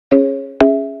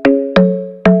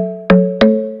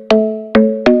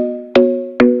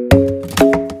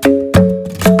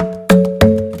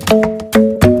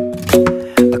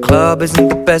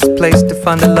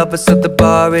above us, so the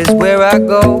bar is where I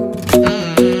go.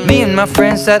 Me and my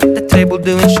friends sat at the table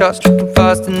doing shots, tripping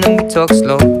fast, and then we talk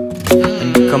slow.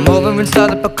 And you come over and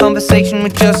start up a conversation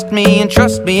with just me, and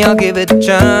trust me, I'll give it a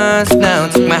chance. Now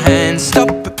take my hand, stop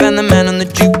it, and the man on the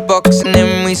jukebox, and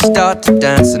then we start to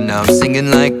dance. And now I'm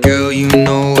singing like, girl, you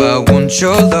know I want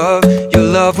your love. Your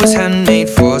love was handmade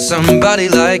for somebody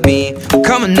like me.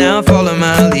 Come on now, follow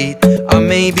my lead. I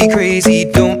may be crazy,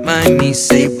 don't mind me.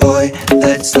 Say, boy,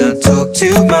 let's not talk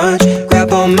too much.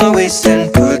 Grab on my waist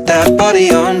and put that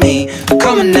body on me.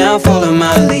 Come on now, follow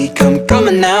my lead. Come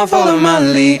on now, follow my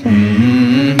lead.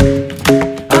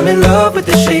 I'm in love with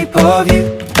the shape of you.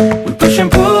 We push and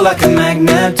pull like a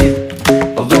magnet do.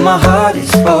 Although my heart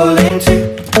is falling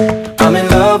too. I'm in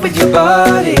love with your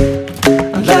body.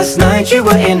 Last night you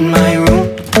were in my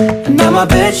room, and now my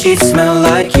bedsheets smell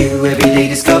like you. Every day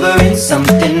discovering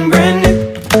something brand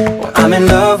new. Well, I'm in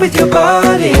love with your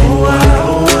body.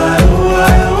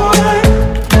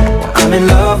 I'm in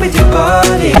love with your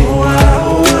body.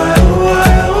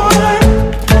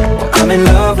 I'm in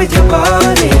love with your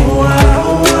body.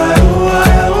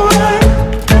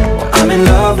 I'm in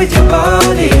love with your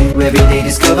body. Every day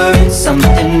discovering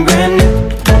something brand new.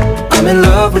 I'm in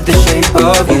love with the shape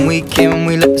of you. When we came,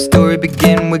 we let the story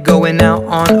begin. We're going out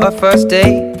on our first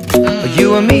date.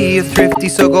 You and me are thrifty,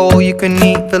 so go all you can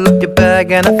eat. Fill up your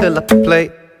bag and I fill up the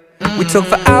plate. We talk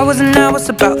for hours and hours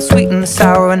about the sweet and the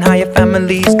sour, and how your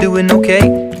family's doing okay.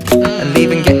 And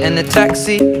leaving, getting a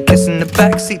taxi, kissing the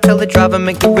backseat, tell the driver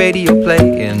make the radio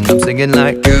play. And I'm singing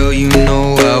like, girl, you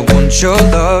know I want your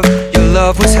love. Your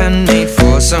love was handmade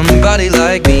for somebody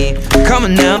like me. Come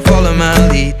on now, follow my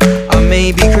lead. I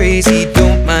may be crazy,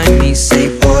 don't mind me. Say,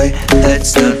 boy,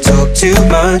 let's not talk too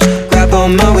much. Grab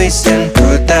on my waist and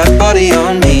put that body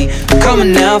on me. Come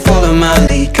on now, follow my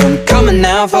lead. Come on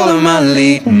now, follow my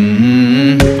lead.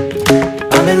 I'm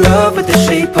in love with the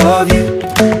shape of you.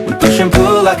 We push and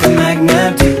pull like a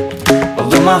magnet do.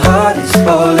 Although my heart is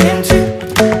falling too.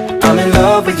 I'm in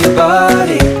love with your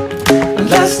body.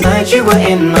 Last night you were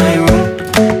in my room,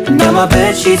 and now my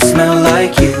bedsheets smell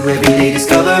like you. Every day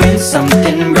discovering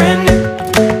something brand new.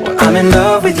 Well, I'm in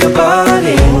love with your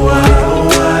body.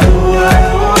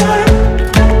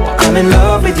 I'm in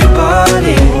love with your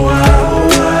body.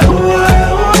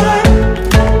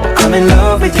 I'm in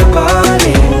love with your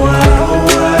body.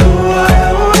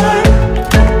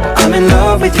 I'm in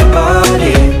love with your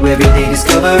body. Every day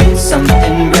discovering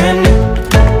something brand new.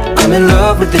 I'm in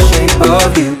love with the shape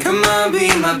of you. Come on,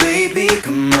 be my baby,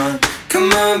 come on.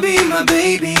 Come on, be my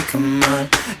baby, come on.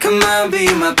 Come on, be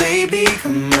my baby,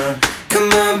 come on.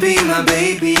 Come on, be my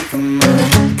baby, come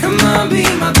on. Come on, be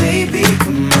my baby,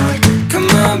 come on. Come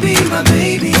on, be my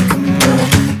baby, come on.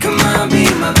 Come on, be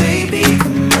my baby,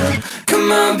 come on.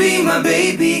 Come on, be my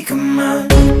baby, come on.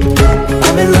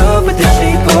 I'm in love with the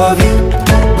shape of you.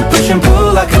 We push and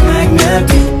pull like a magnet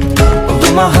do.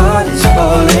 Although my heart is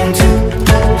falling too.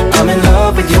 I'm in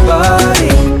love with your body.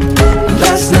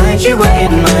 Last night you were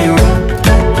in my room,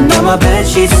 and now my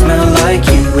bedsheets smell like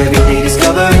you. Every day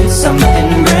discovering something